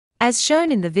As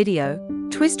shown in the video,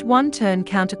 twist one turn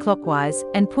counterclockwise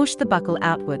and push the buckle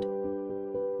outward.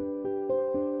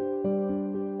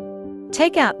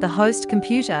 Take out the host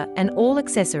computer and all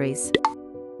accessories.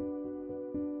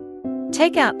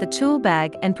 Take out the tool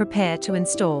bag and prepare to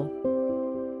install.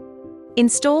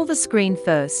 Install the screen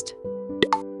first.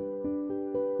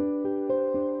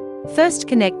 First,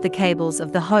 connect the cables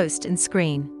of the host and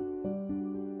screen.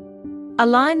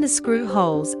 Align the screw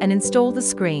holes and install the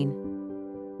screen.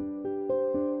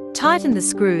 Tighten the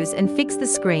screws and fix the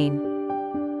screen.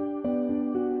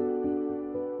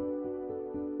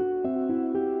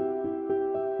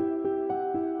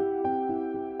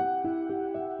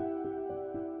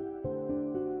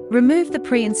 Remove the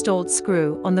pre-installed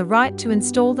screw on the right to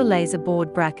install the laser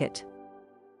board bracket.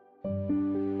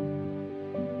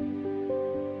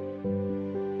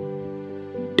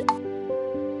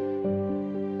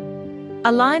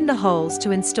 Align the holes to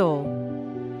install.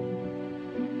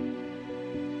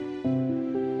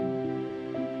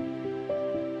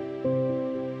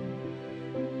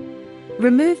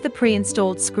 Remove the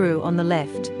pre-installed screw on the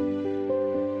left.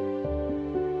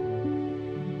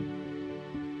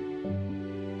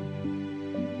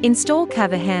 Install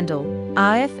cover handle,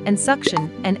 RF and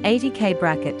suction, and 80K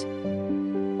bracket.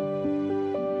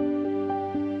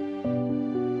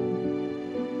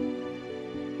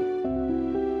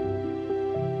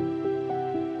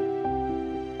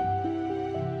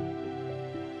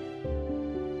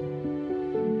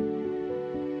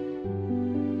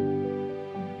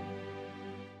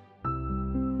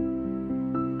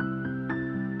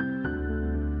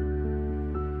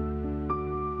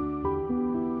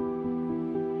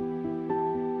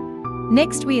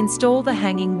 Next, we install the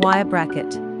hanging wire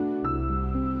bracket.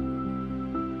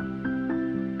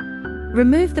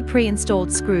 Remove the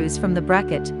pre-installed screws from the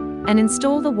bracket and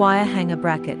install the wire hanger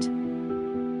bracket.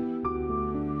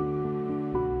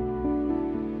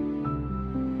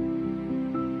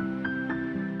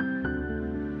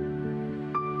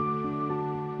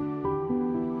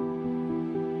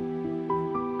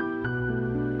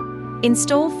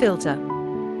 Install filter.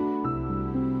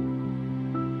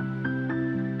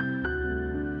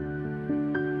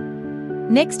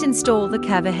 Next, install the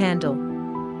cover handle.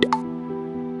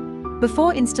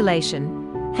 Before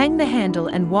installation, hang the handle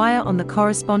and wire on the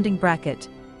corresponding bracket.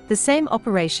 The same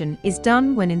operation is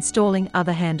done when installing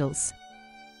other handles.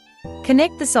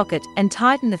 Connect the socket and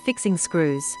tighten the fixing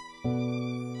screws.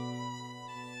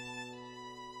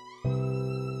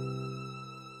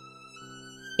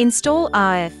 Install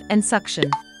RF and suction.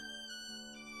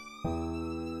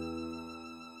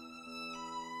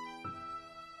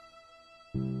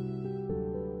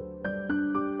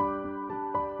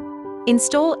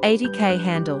 Install 80K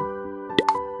handle.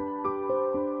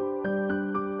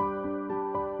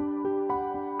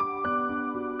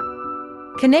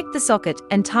 Connect the socket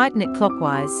and tighten it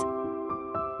clockwise.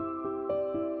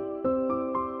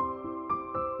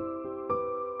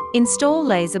 Install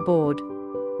laser board.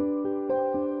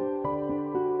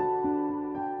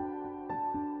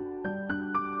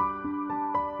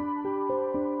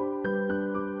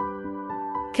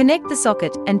 Connect the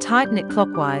socket and tighten it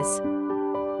clockwise.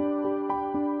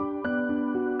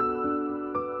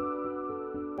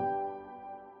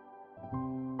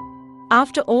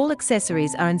 After all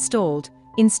accessories are installed,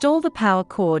 install the power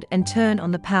cord and turn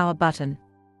on the power button.